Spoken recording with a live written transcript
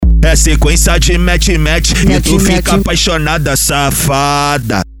É sequência de mete, mete, e tu fica apaixonada,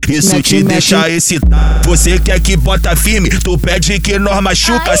 safada. Isso te deixa excitado. Você quer que bota firme, tu pede que nós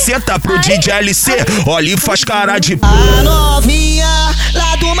machuca. Senta pro DJ LC, olha e faz cara de A novinha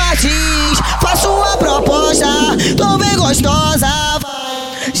lá do Martins, faço uma proposta, tô bem gostosa.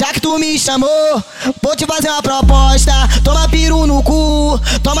 Já que tu me chamou, vou te fazer uma proposta. Toma peru no cu,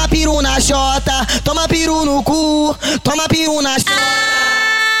 toma peru na xota. Toma peru no cu, toma peru na xota.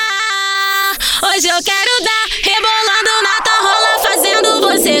 Hoje eu quero dar, rebolando na tua rola, fazendo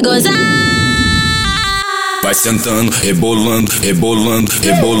você gozar. Vai sentando, rebolando, rebolando,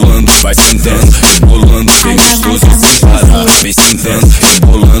 rebolando. Vai sentando, rebolando, bem gostoso sem parar. Vem sentando,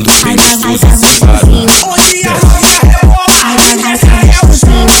 rebolando, bem gostoso sem parar. Hoje a noite é lá no Mete,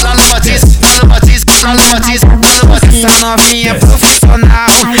 lá no Mete, lá no Mete, lá no Mete. Essa novinha é profissional,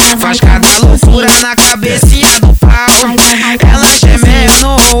 faz cada loucura na cabecinha do pau. Ela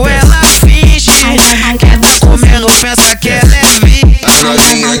gemendo, ela finge. Quem tá comendo pensa que ela é vi. A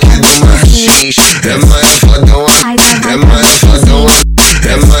novinha aqui do Martins é mais fodão, é mais fodão,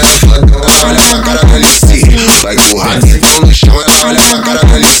 é mais fodão. Olha pra cara da LC, vai com o rabetão no chão. Ela olha pra cara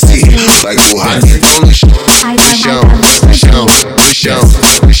da LC, vai com o rabetão no chão. No chão, no chão, no chão,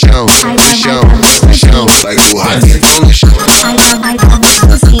 no chão, no chão, no chão. Vai com o rabetão no chão.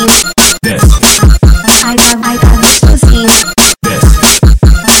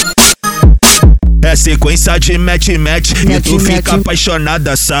 É sequência de mete, mete, e tu fica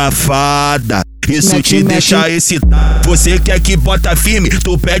apaixonada, safada. Isso te deixa excitado. Você quer que bota firme,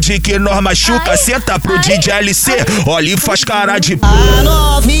 tu pede que nós machuca. Senta pro DJ LC, olha e faz cara de A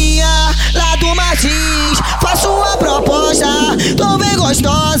novinha lá do Martins, faço uma proposta, tô bem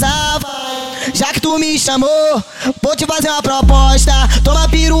gostosa. Já que tu me chamou, vou te fazer uma proposta. Toma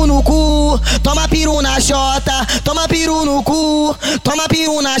peru no cu, toma peru na xota. Toma peru no cu, toma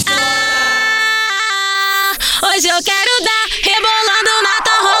peru na xota. Hoje eu quero dar, rebolando na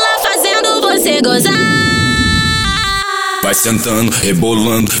tua rola, fazendo você gozar. Vai sentando,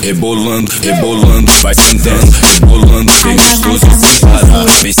 rebolando, rebolando, rebolando. Vai sentando, rebolando, bem gostoso sem parar.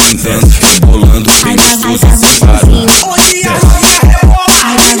 Vem sentando, rebolando, bem gostoso sem parar. Hoje a noite é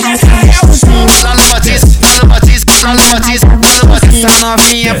lá no Mete, lá no Mete, lá no Mete, lá no Mete. Essa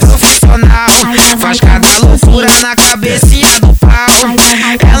novinha é profissional, faz cada loucura na cabecinha do pau.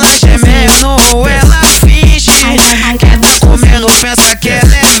 Ela gemendo, ela finge. Quem tá comendo pensa que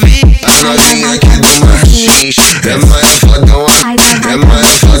ela é vi. A novinha aqui do Martins é mais fodão, é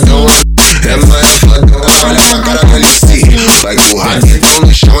mais fodão, é mais fodão. Olha pra cara da LC, vai com o rabetão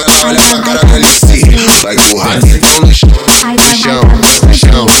no chão. Ela olha pra cara da LC, vai com o rabetão no chão. No chão, no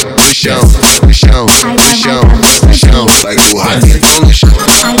chão, no chão,